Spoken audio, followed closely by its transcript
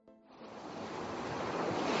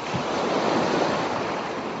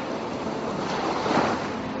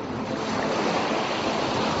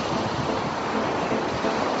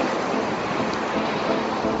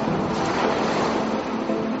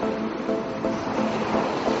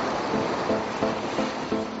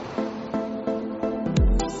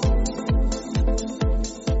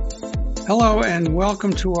Hello and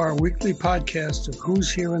welcome to our weekly podcast of Who's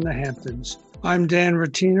Here in the Hamptons. I'm Dan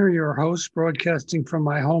Rattiner, your host, broadcasting from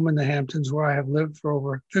my home in the Hamptons, where I have lived for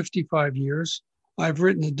over 55 years. I've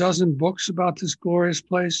written a dozen books about this glorious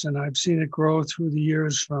place, and I've seen it grow through the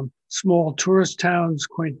years from small tourist towns,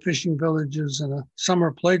 quaint fishing villages, and a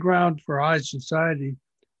summer playground for high society,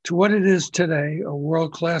 to what it is today, a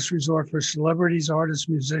world-class resort for celebrities, artists,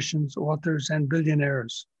 musicians, authors, and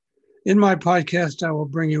billionaires. In my podcast, I will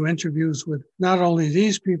bring you interviews with not only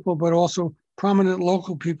these people, but also prominent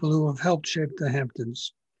local people who have helped shape the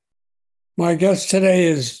Hamptons. My guest today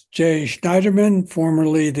is Jay Schneiderman,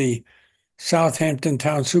 formerly the Southampton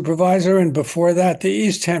Town Supervisor, and before that, the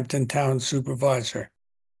East Hampton Town Supervisor.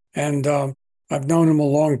 And I've known him a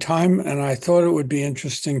long time, and I thought it would be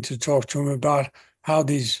interesting to talk to him about how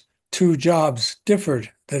these two jobs differed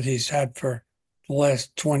that he's had for the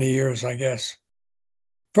last 20 years, I guess.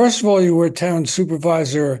 First of all, you were town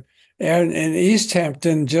supervisor in East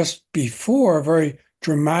Hampton just before a very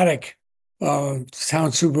dramatic town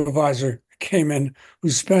supervisor came in who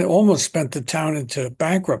almost spent the town into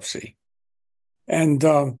bankruptcy. And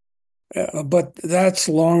but that's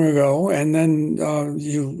long ago. And then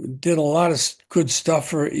you did a lot of good stuff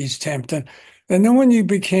for East Hampton. And then when you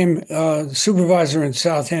became supervisor in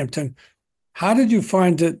Southampton, how did you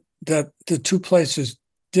find it that the two places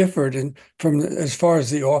differed from as far as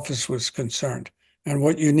the office was concerned and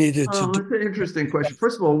what you needed to do? That's an interesting question.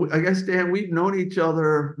 First of all, I guess, Dan, we've known each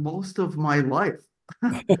other most of my life.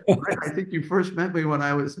 I think you first met me when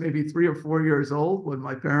I was maybe 3 or 4 years old, when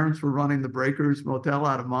my parents were running the Breakers Motel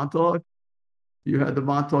out of Montauk. You had the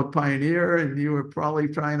Montauk Pioneer, and you were probably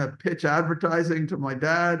trying to pitch advertising to my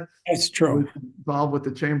dad. That's true. Involved with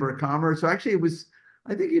the Chamber of Commerce. So actually, it was,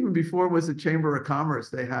 I think even before it was the Chamber of Commerce,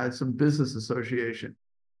 they had some business association.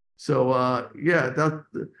 So yeah, that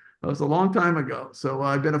was a long time ago. So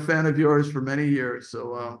I've been a fan of yours for many years.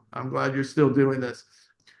 So I'm glad you're still doing this.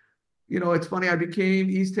 You know, it's funny, I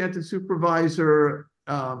became East Hampton Supervisor.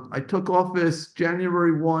 I took office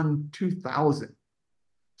January 1, 2000.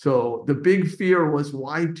 So the big fear was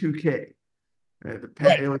Y2K.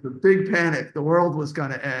 It was a big panic. The world was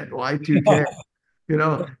going to end, Y2K. You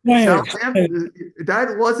know, Southampton,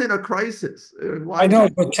 that wasn't a crisis. I know,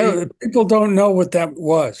 but people don't know what that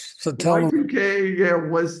was. So tell them. Y2K, yeah,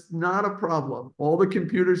 was not a problem. All the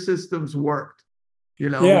computer systems worked. You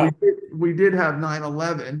know, yeah. we did have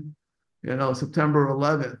 9/11, you know, September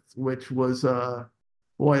 11th, which was,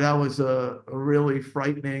 boy, that was a really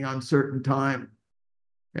frightening, uncertain time.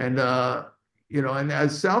 And, you know, and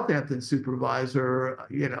as Southampton supervisor,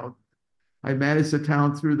 you know, I managed the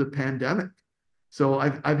town through the pandemic. So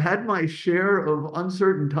I've had my share of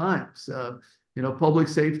uncertain times. You know, public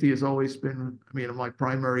safety has always been, I mean, my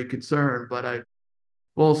primary concern, but I've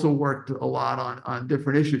also worked a lot on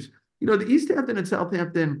different issues. You know, the East Hampton and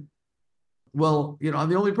Southampton, well, you know, I'm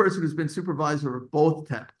the only person who's been supervisor of both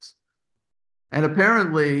towns. And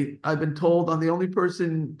apparently, I've been told I'm the only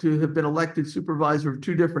person to have been elected supervisor of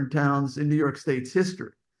two different towns in New York State's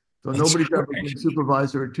history. So nobody's ever been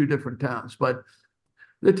supervisor of two different towns. But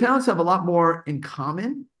the towns have a lot more in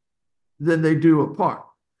common than they do apart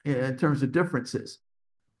in terms of differences.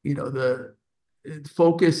 You know, the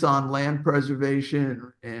focus on land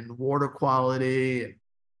preservation and water quality, and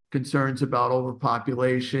concerns about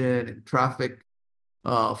overpopulation and traffic,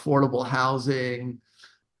 affordable housing.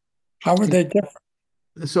 How are they different?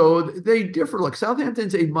 So they differ. Like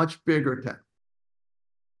Southampton's a much bigger town.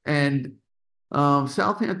 And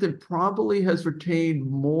Southampton probably has retained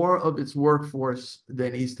more of its workforce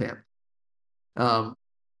than East Hampton.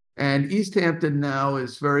 And East Hampton now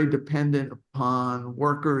is very dependent upon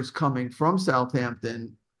workers coming from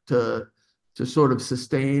Southampton to sort of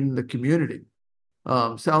sustain the community.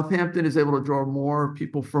 Southampton is able to draw more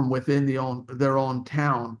people from within their own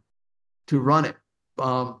town to run it.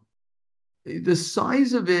 The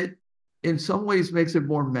size of it in some ways makes it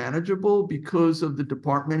more manageable because of the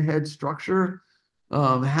department head structure.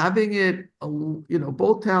 Having it, you know,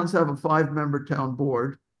 both towns have a 5-member town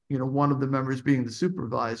board, you know, one of the members being the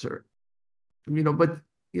supervisor. You know, but,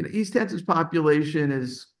 you know, East Hampton's population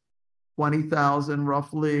is 20,000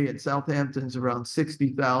 roughly, and Southampton's around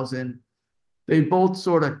 60,000. They both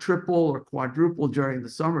sort of triple or quadruple during the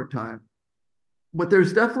summertime. But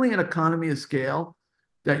there's definitely an economy of scale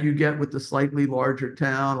that you get with the slightly larger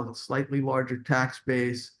town, with a slightly larger tax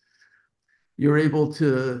base. You're able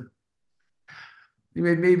to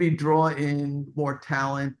maybe draw in more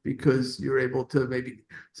talent because you're able to maybe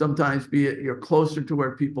sometimes you're closer to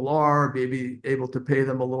where people are, maybe able to pay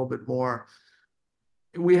them a little bit more.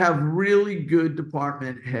 We have really good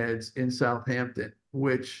department heads in Southampton,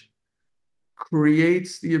 which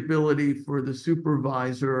creates the ability for the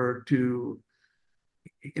supervisor to,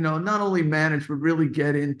 not only manage, but really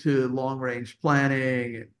get into long-range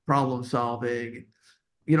planning and problem solving.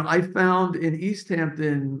 I found in East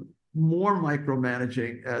Hampton more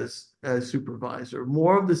micromanaging as supervisor.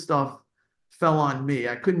 More of the stuff fell on me.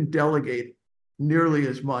 I couldn't delegate nearly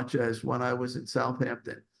as much as when I was in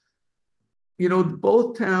Southampton.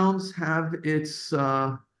 Both towns have its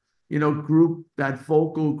group, that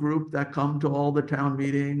focal group that come to all the town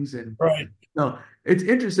meetings. And Right. no, it's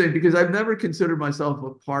interesting because I've never considered myself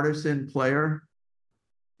a partisan player.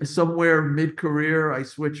 Somewhere mid-career, I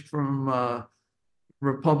switched from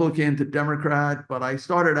Republican to Democrat, but I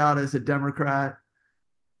started out as a Democrat,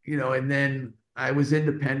 and then I was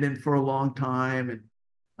independent for a long time. And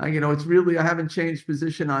I haven't changed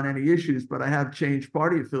position on any issues, but I have changed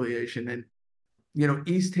party affiliation. And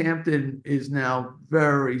East Hampton is now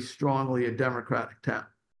very strongly a Democratic town.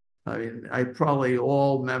 I mean, probably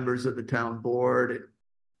all members of the town board, and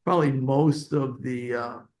probably most of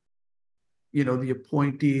the the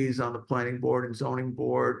appointees on the planning board and zoning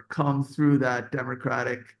board come through that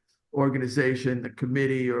Democratic organization, the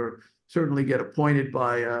committee, or certainly get appointed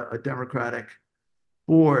by a Democratic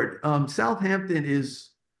board. Southampton is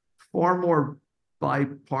far more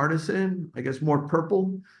bipartisan, I guess more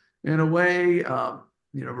purple in a way.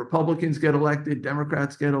 Republicans get elected,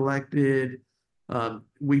 Democrats get elected.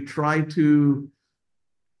 We try to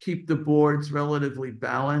keep the boards relatively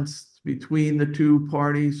balanced between the two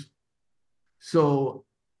parties. So,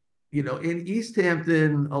 in East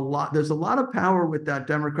Hampton, there's a lot of power with that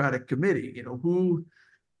Democratic committee, who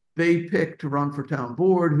they pick to run for town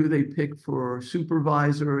board, who they pick for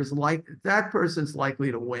supervisor is like that person's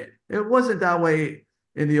likely to win. It wasn't that way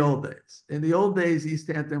in the old days. In the old days,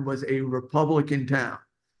 East Hampton was a Republican town.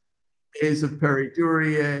 Days of Perry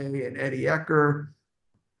Duryea and Eddie Ecker,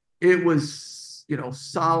 it was,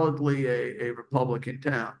 solidly a Republican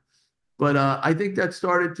town. But I think that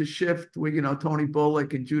started to shift with, Tony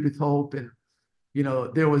Bullock and Judith Hope. And,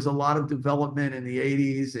 there was a lot of development in the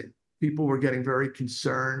 80s, and people were getting very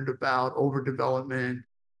concerned about overdevelopment.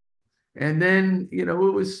 And then, it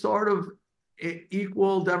was sort of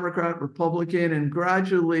equal Democrat, Republican, and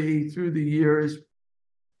gradually through the years,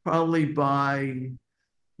 probably by,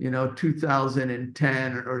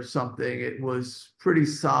 2010 or something, it was pretty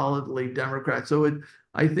solidly Democrat. So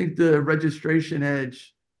I think the registration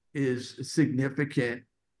edge is significant,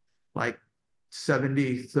 like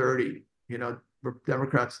 70-30,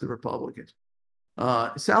 Democrats to Republicans.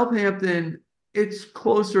 Southampton, it's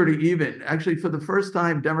closer to even. Actually, for the first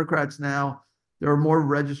time, Democrats now, there are more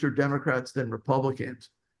registered Democrats than Republicans.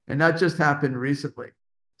 And that just happened recently.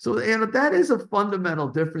 So that is a fundamental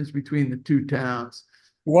difference between the two towns.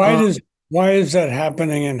 Why is that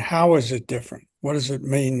happening, and how is it different? What does it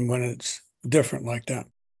mean when it's different like that?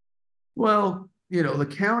 Well, the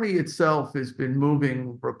county itself has been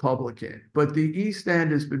moving Republican, but the East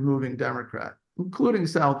End has been moving Democrat, including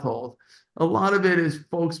Southold. A lot of it is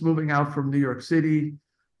folks moving out from New York City,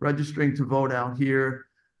 registering to vote out here.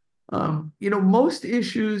 Most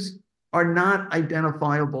issues are not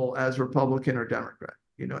identifiable as Republican or Democrat.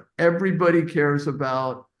 Everybody cares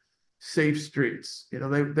about safe streets.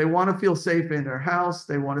 They want to feel safe in their house.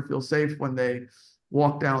 They want to feel safe when they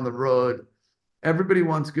walk down the road. Everybody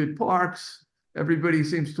wants good parks. Everybody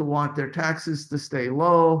seems to want their taxes to stay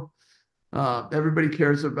low. Everybody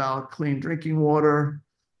cares about clean drinking water,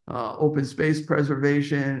 open space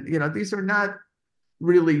preservation. These are not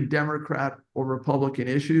really Democrat or Republican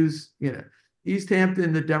issues. East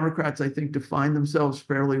Hampton, the Democrats, I think, define themselves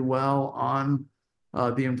fairly well on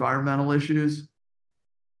the environmental issues.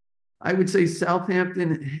 I would say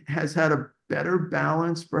Southampton has had a better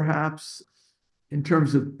balance, perhaps, in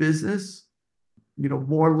terms of business,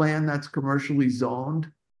 more land that's commercially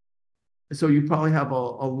zoned. So you probably have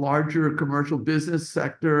a larger commercial business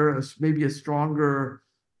sector, maybe a stronger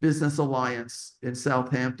business alliance in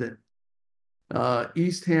Southampton.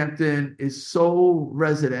 East Hampton is so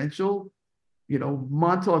residential,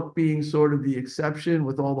 Montauk being sort of the exception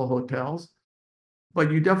with all the hotels. But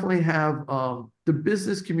you definitely have the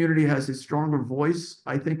business community has a stronger voice,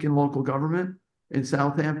 I think, in local government in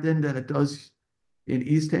Southampton than it does in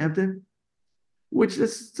East Hampton, which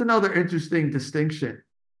is another interesting distinction.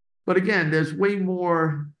 But again, there's way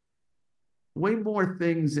more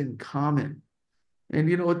things in common. And,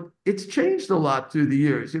 it's changed a lot through the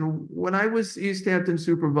years. When I was East Hampton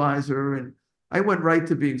supervisor, and I went right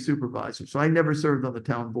to being supervisor, so I never served on the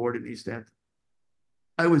town board in East Hampton.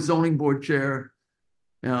 I was zoning board chair.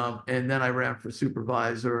 And then I ran for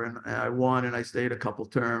supervisor, and I won, and I stayed a couple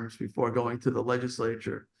terms before going to the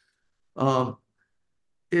legislature.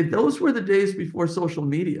 those were the days before social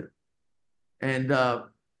media. And,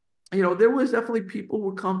 there was definitely people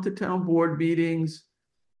would come to town board meetings.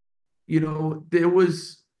 There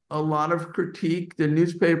was a lot of critique. The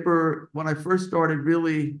newspaper, when I first started,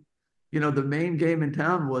 really, the main game in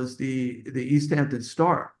town was the East Hampton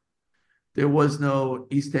Star. There was no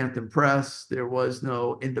East Hampton Press. There was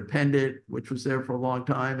no Independent, which was there for a long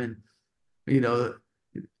time. And, the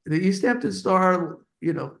East Hampton Star,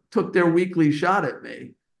 took their weekly shot at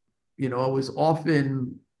me. It was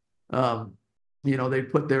often, they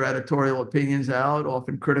put their editorial opinions out,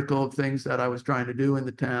 often critical of things that I was trying to do in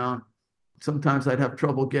the town. Sometimes I'd have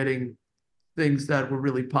trouble getting things that were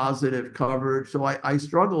really positive covered. So I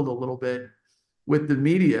struggled a little bit with the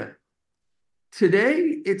media.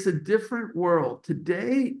 Today, it's a different world.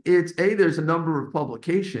 Today, it's A, there's a number of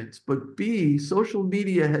publications, but B, social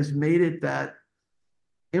media has made it that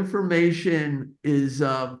information is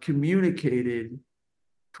communicated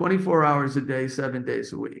 24 hours a day, 7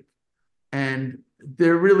 days a week. And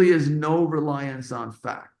there really is no reliance on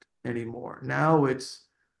fact anymore. Now it's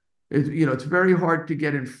very hard to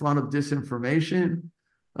get in front of disinformation.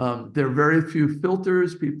 There are very few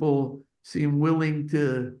filters. People seem willing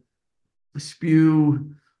to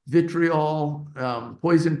spew vitriol,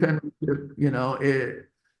 poison pen,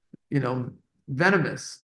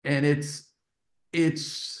 venomous, and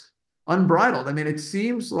it's unbridled. I mean, it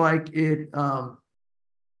seems like it's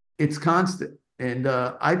constant. And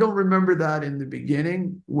I don't remember that in the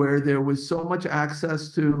beginning, where there was so much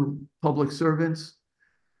access to public servants,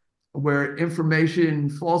 where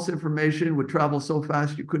false information would travel so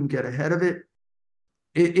fast you couldn't get ahead of it.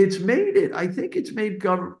 I think it's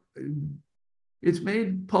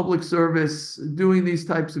made public service, doing these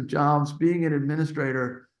types of jobs, being an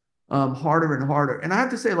administrator, harder and harder. And I have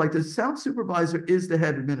to say, like, the town supervisor is the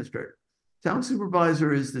head administrator. Town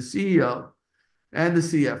supervisor is the CEO and the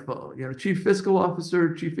CFO, chief fiscal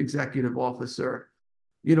officer, chief executive officer.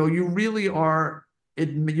 You really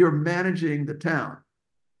you're managing the town.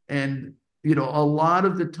 And, a lot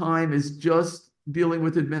of the time is just dealing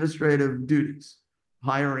with administrative duties,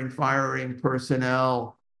 hiring, firing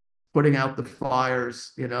personnel, putting out the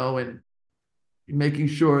fires, and making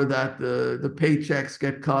sure that the paychecks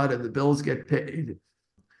get cut and the bills get paid.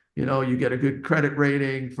 You get a good credit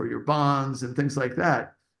rating for your bonds and things like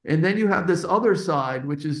that. And then you have this other side,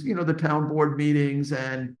 which is, the town board meetings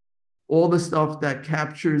and all the stuff that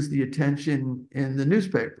captures the attention in the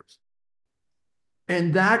newspapers.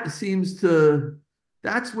 And that's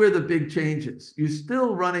where the big change is. You're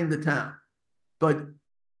still running the town, but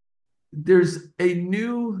there's a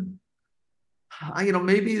new,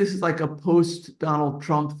 maybe this is like a post Donald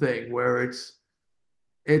Trump thing, where it's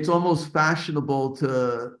almost fashionable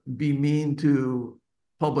to be mean to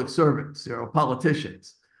public servants,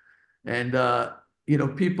 politicians. And,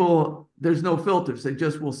 people, there's no filters. They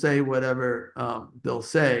just will say whatever they'll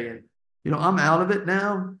say. And, I'm out of it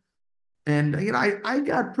now. And, I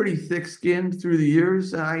got pretty thick-skinned through the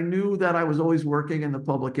years. And I knew that I was always working in the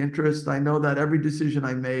public interest. I know that every decision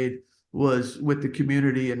I made was with the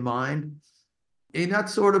community in mind. And that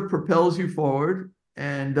sort of propels you forward.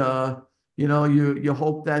 And, you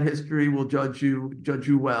hope that history will judge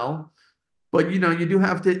you well. But, you do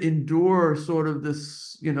have to endure sort of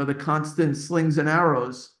this, the constant slings and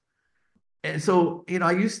arrows. And so,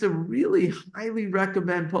 I used to really highly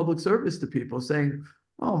recommend public service to people, saying,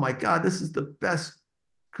 oh my God, this is the best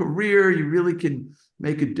career. You really can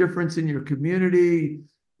make a difference in your community.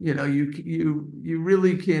 You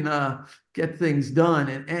really can get things done.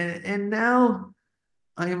 And now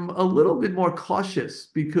I'm a little bit more cautious,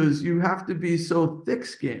 because you have to be so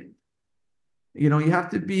thick-skinned. You have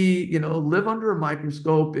to be, live under a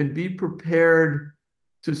microscope and be prepared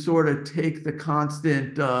to sort of take the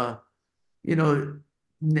constant,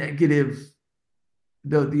 negative,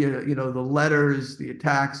 the letters, the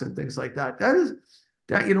attacks and things like that.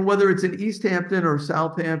 Whether it's in East Hampton or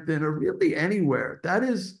Southampton or really anywhere, that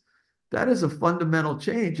is a fundamental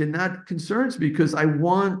change. And that concerns me, because I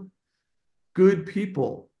want good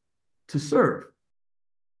people to serve.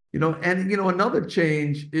 Another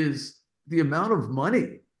change is the amount of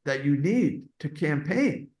money that you need to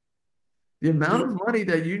campaign. The amount of money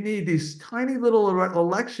that you need, these tiny little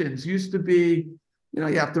elections used to be, you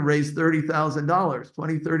have to raise $30,000,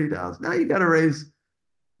 $20,000, $30,000. Now you got to raise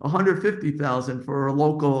 $150,000 for a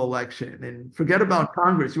local election. And forget about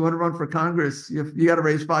Congress. You want to run for Congress, you got to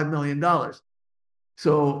raise $5 million.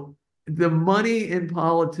 So the money in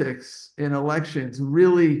politics, in elections,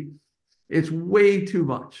 really, it's way too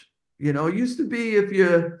much. It used to be, if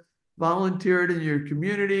you volunteered in your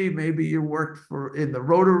community, maybe you worked in the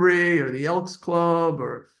Rotary or the Elks Club,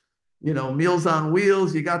 or Meals on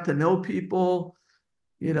Wheels. You got to know people,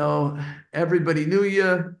 you know, everybody knew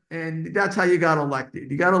you. And that's how you got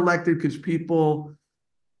elected. You got elected because people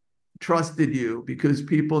trusted you, because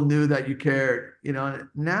people knew that you cared.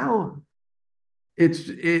 Now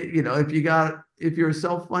if you're a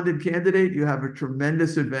self-funded candidate, you have a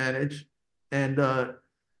tremendous advantage. And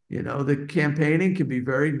the campaigning can be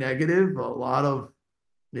very negative, a lot of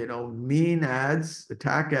mean ads,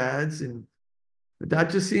 attack ads, and that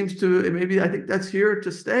just seems to, maybe I think that's here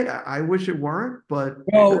to stay. I wish it weren't, but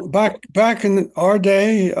Well, back in our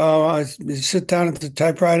day, you sit down at the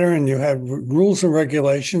typewriter and you had rules and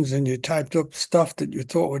regulations, and you typed up stuff that you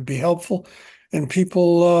thought would be helpful, and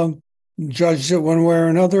people judged it one way or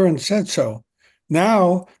another and said so.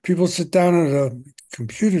 Now people sit down at a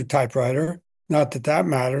computer typewriter, not that that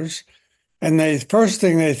matters, and the first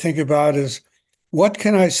thing they think about is, what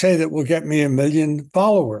can I say that will get me 1 million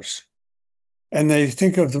followers? And they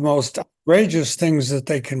think of the most outrageous things that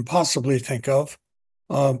they can possibly think of.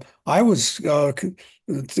 I was going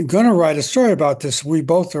to write a story about this. We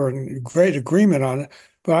both are in great agreement on it.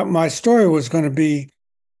 But my story was going to be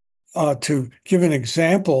to give an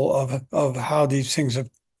example of how these things have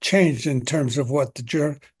changed in terms of what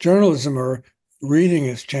the journalism or reading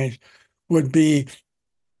has changed, would be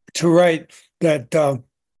to write that,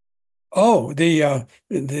 the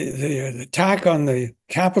attack on the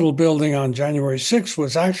Capitol building on January 6th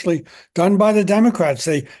was actually done by the Democrats.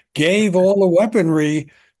 They gave all the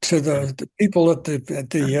weaponry to the people at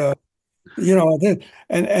the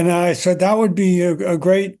and I said that would be a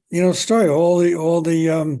great story. All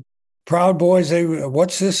the Proud Boys.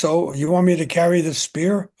 What's this? Oh, you want me to carry the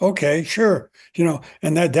spear? Okay, sure.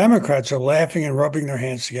 And the Democrats are laughing and rubbing their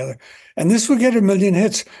hands together. And this would get 1 million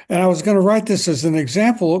hits. And I was going to write this as an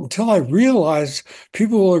example until I realized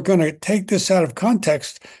people are going to take this out of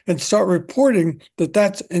context and start reporting that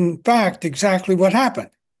that's in fact exactly what happened.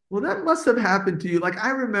 Well, that must have happened to you. Like, I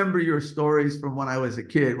remember your stories from when I was a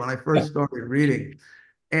kid, when I first started reading.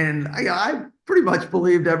 And I pretty much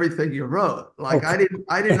believed everything you wrote. Like, okay.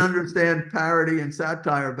 I didn't understand parody and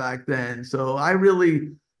satire back then. So I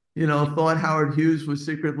really, thought Howard Hughes was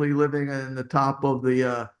secretly living in the top of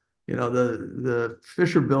the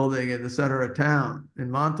Fisher building in the center of town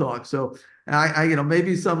in Montauk. So I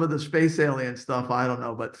maybe some of the space alien stuff, I don't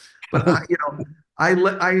know, but I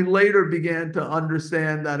later began to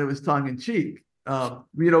understand that it was tongue in cheek.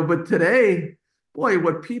 But today, boy,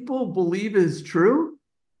 what people believe is true.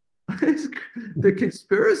 The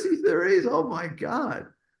conspiracy theories, oh my God.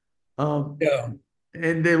 Yeah.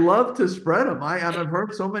 And they love to spread them. I've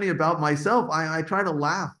heard so many about myself. I try to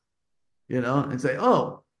laugh, and say,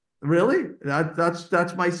 oh, really?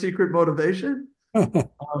 That's my secret motivation?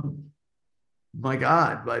 My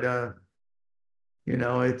God. But,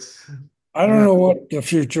 it's... I don't know what the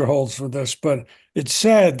future holds for this, but it's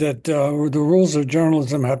sad that the rules of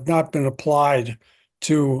journalism have not been applied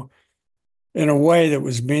in a way that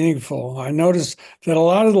was meaningful. I noticed that a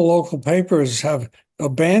lot of the local papers have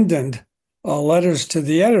abandoned letters to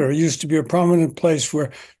the editor. It used to be a prominent place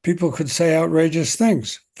where people could say outrageous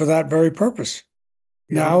things for that very purpose.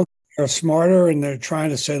 Yeah. Now they're smarter and they're trying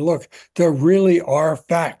to say, look, there really are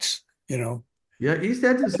facts, Yeah, East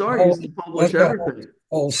Hampton Story used to publish everything.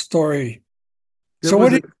 Whole story. So what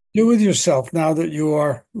do you do with yourself now that you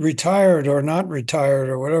are retired or not retired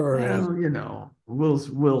or whatever it is?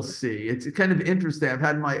 We'll see. It's kind of interesting.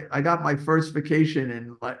 I got my first vacation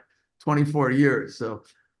in like 24 years. So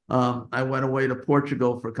I went away to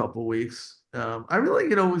Portugal for a couple of weeks. I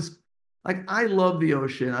really, was like, I love the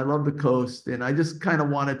ocean. I love the coast. And I just kind of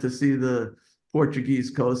wanted to see the Portuguese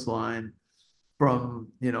coastline from,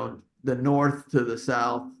 the north to the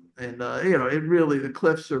south. And, the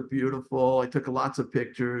cliffs are beautiful. I took lots of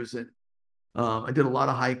pictures and I did a lot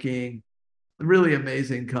of hiking. Really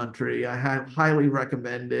amazing country. I highly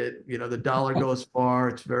recommend it. The dollar goes far.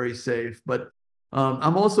 It's very safe. But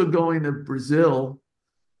I'm also going to Brazil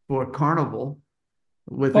for Carnival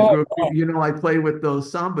with a group. I play with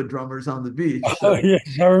those samba drummers on the beach. So,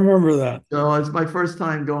 yes, I remember that. So it's my first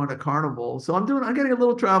time going to Carnival. So I'm getting a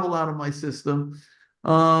little travel out of my system.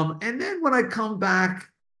 And then when I come back,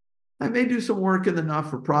 I may do some work in the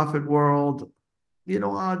not-for-profit world.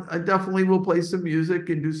 I definitely will play some music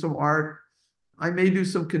and do some art. I may do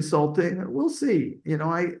some consulting. We'll see.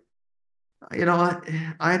 I'm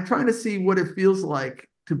trying to see what it feels like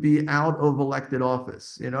to be out of elected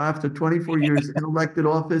office. After 24 years in elected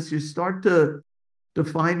office, you start to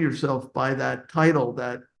define yourself by that title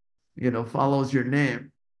that, follows your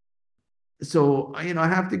name. So, I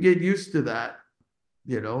have to get used to that,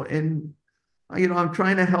 and I'm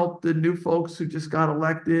trying to help the new folks who just got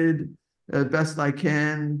elected, as best I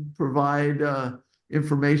can, provide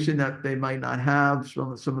information that they might not have,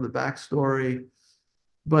 some of the backstory.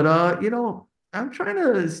 But I'm trying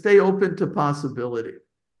to stay open to possibility.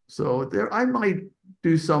 So I might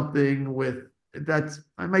do something with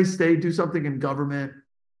I might do something in government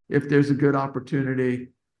if there's a good opportunity.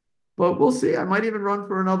 But we'll see. I might even run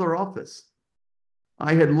for another office.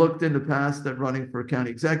 I had looked in the past at running for county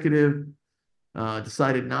executive,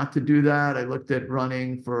 decided not to do that. I looked at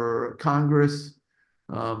running for Congress.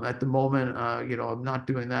 At the moment, I'm not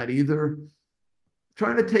doing that either.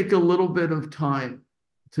 Trying to take a little bit of time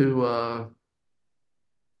to,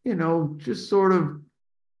 just sort of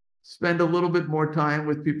spend a little bit more time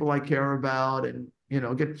with people I care about and,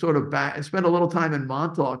 get sort of back and spend a little time in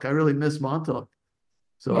Montauk. I really miss Montauk.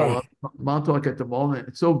 So Montauk at the moment,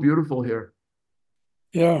 it's so beautiful here.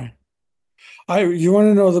 Yeah. You want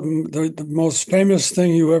to know the most famous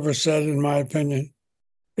thing you ever said, in my opinion?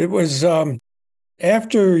 It was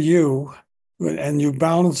after you, and you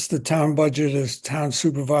balanced the town budget as town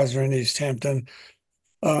supervisor in East Hampton,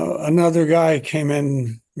 another guy came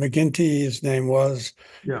in, McGinty, his name was,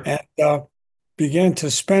 Yeah. and began to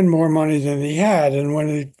spend more money than he had. And when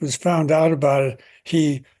he was found out about it,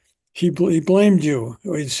 he blamed you.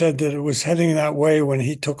 He said that it was heading that way when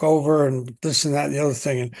he took over and this and that and the other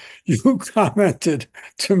thing. And you commented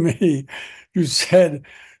to me, you said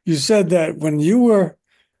that when you were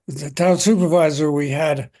the town supervisor, we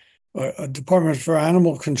had a department for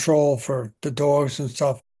animal control for the dogs and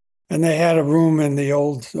stuff. And they had a room in the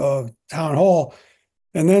old town hall.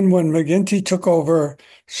 And then when McGinty took over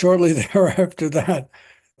shortly thereafter that,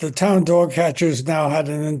 the town dog catchers now had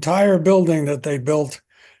an entire building that they built.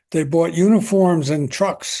 They bought uniforms and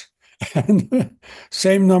trucks and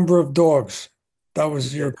same number of dogs. That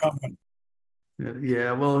was your comment.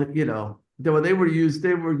 Yeah, well, they were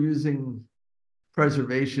using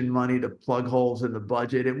preservation money to plug holes in the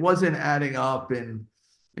budget. It wasn't adding up, and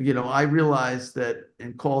I realized that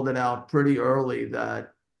and called it out pretty early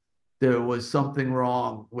that there was something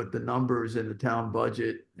wrong with the numbers in the town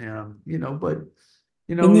budget. But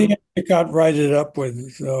In the end, it got righted up with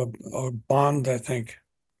a bond, I think.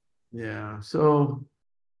 Yeah. So,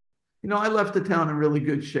 I left the town in really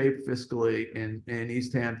good shape fiscally in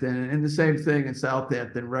East Hampton, and the same thing in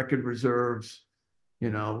Southampton, record reserves.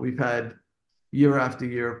 We've had year after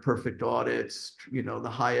year perfect audits, the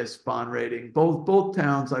highest bond rating. Both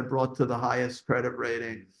towns I brought to the highest credit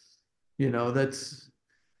rating. That's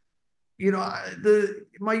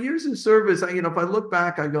my years in service, if I look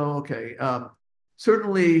back, I go, okay,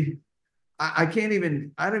 certainly I don't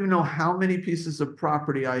even know how many pieces of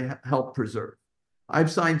property I helped preserve. I've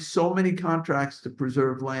signed so many contracts to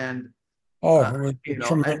preserve land. And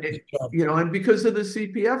because of the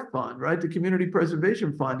CPF fund, right? The Community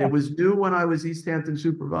Preservation Fund, it was new when I was East Hampton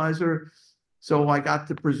supervisor. So I got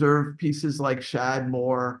to preserve pieces like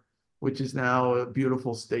Shadmore, which is now a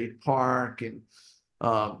beautiful state park, and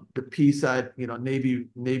the piece at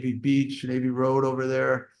Navy Beach, Navy Road over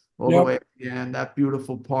there, all the way at the end, that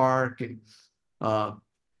beautiful park, and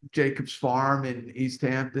Jacob's Farm in East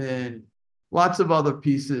Hampton, lots of other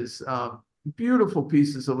pieces, beautiful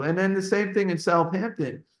pieces and then the same thing in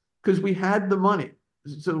Southampton, because we had the money.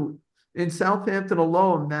 So in Southampton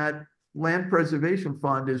alone, that land preservation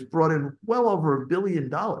fund has brought in well over $1 billion.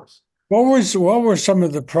 What were some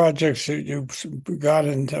of the projects that you got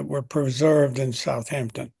in that were preserved in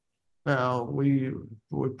Southampton? We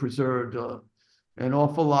preserved an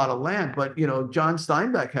awful lot of land, but John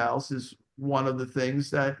Steinbeck House is one of the things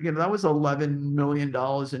that that was $11 million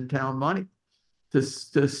in town money to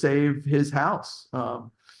save his house,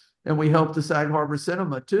 and we helped the Sag Harbor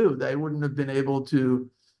Cinema too. They wouldn't have been able to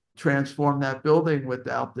transform that building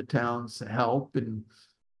without the town's help, and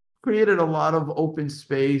created a lot of open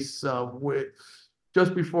space.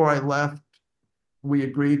 Just before I left, we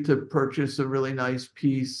agreed to purchase a really nice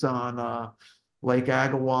piece on Lake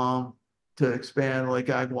Agawam to expand Lake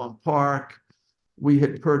Agawam Park. We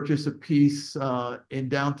had purchased a piece in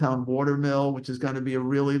downtown Watermill, which is going to be a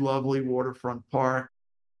really lovely waterfront park.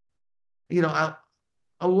 A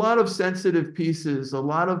lot of sensitive pieces, a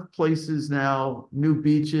lot of places now, new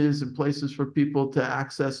beaches and places for people to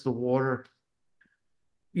access the water.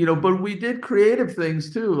 But we did creative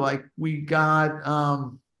things too. Like we got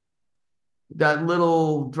that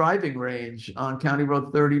little driving range on County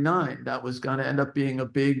Road 39 that was going to end up being a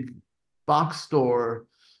big box store.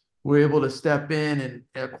 We're able to step in and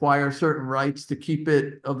acquire certain rights to keep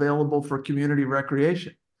it available for community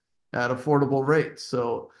recreation at affordable rates.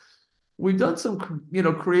 So we've done some,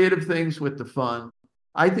 creative things with the fund.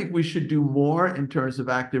 I think we should do more in terms of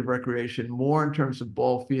active recreation, more in terms of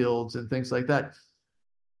ball fields and things like that.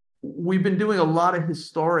 we've been doing a lot of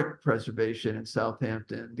historic preservation in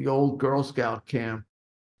Southampton. The old Girl Scout camp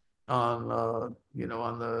on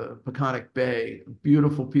on the Peconic Bay,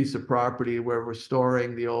 beautiful piece of property where we're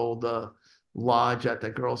restoring the old lodge at the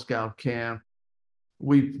Girl Scout camp.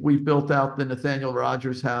 We built out the Nathaniel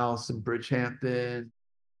Rogers House in Bridgehampton,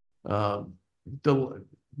 the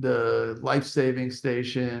life-saving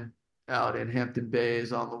station out in Hampton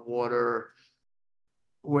Bays on the water.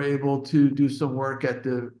 We're able to do some work at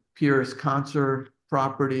the Pierce concert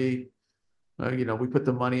property. We put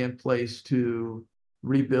the money in place to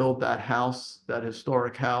rebuild that house, that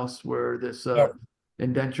historic house where this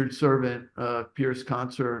indentured servant, Pierce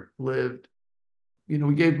Concert, lived.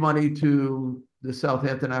 We gave money to the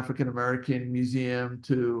Southampton African American Museum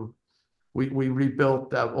we rebuilt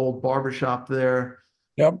that old barbershop there.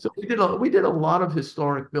 Yep. So we did a lot of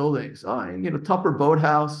historic buildings. Tupper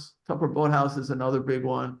Boathouse. Tupper Boathouse is another big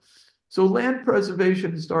one. So land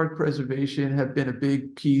preservation, historic preservation have been a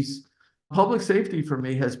big piece. Public safety for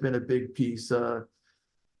me has been a big piece.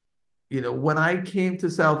 When I came to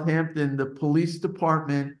Southampton, the police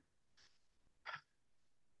department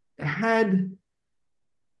had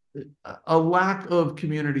a lack of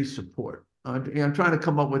community support. I'm trying to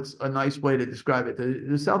come up with a nice way to describe it.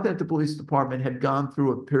 The Southampton Police Department had gone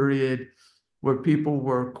through a period where people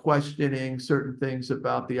were questioning certain things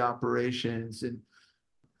about the operations. And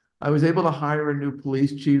I was able to hire a new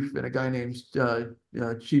police chief and a guy named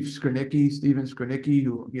Chief Skrnicki, Stephen Skrnicki,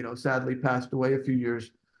 who, sadly passed away a few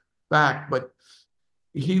years back. But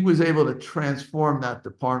he was able to transform that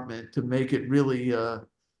department to make it really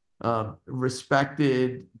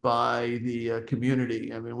respected by the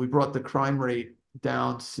community. I mean, we brought the crime rate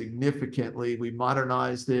down significantly. We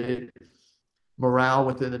modernized it. Morale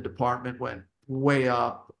within the department went way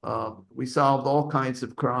up. We solved all kinds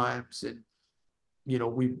of crimes, and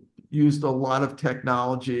we used a lot of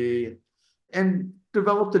technology and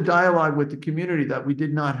developed a dialogue with the community that we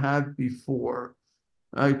did not have before,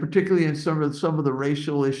 particularly in some of the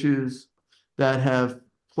racial issues that have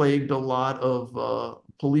plagued a lot of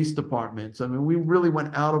police departments. I mean, we really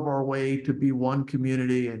went out of our way to be one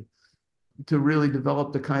community and to really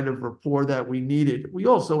develop the kind of rapport that we needed. We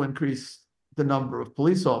also increased the number of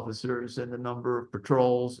police officers and the number of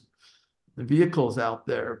patrols, the vehicles out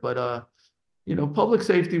there. But, public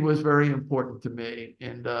safety was very important to me.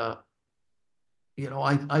 And, I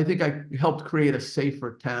think I helped create a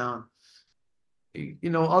safer town. And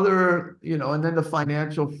then the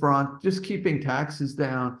financial front, just keeping taxes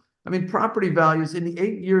down. I mean, property values in the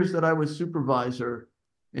 8 years that I was supervisor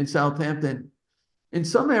in Southampton, in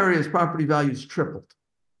some areas, property values tripled.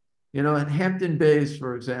 At Hampton Bays,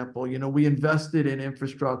 for example, we invested in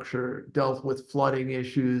infrastructure, dealt with flooding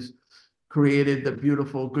issues, created the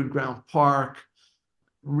beautiful Good Ground Park,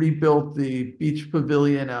 rebuilt the beach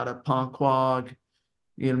pavilion out at Ponquag,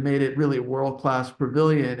 made it really a world-class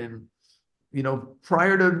pavilion. And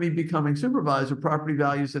prior to me becoming supervisor, property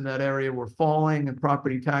values in that area were falling and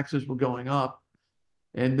property taxes were going up.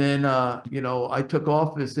 And then, I took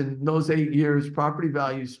office. In those 8 years, property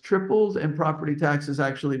values tripled and property taxes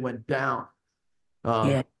actually went down.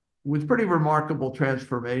 It was pretty remarkable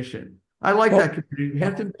transformation. I like that community.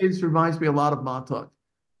 Hampton Bays reminds me a lot of Montauk.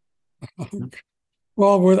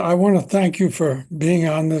 Well, I want to thank you for being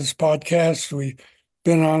on this podcast. We've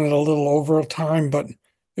been on it a little over a time, but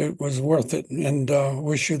it was worth it, and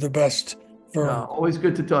wish you the best. Always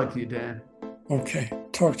good to talk to you, Dan. Okay.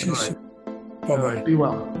 Talk to you soon. Bye-bye. All right. Be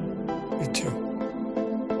well. You too.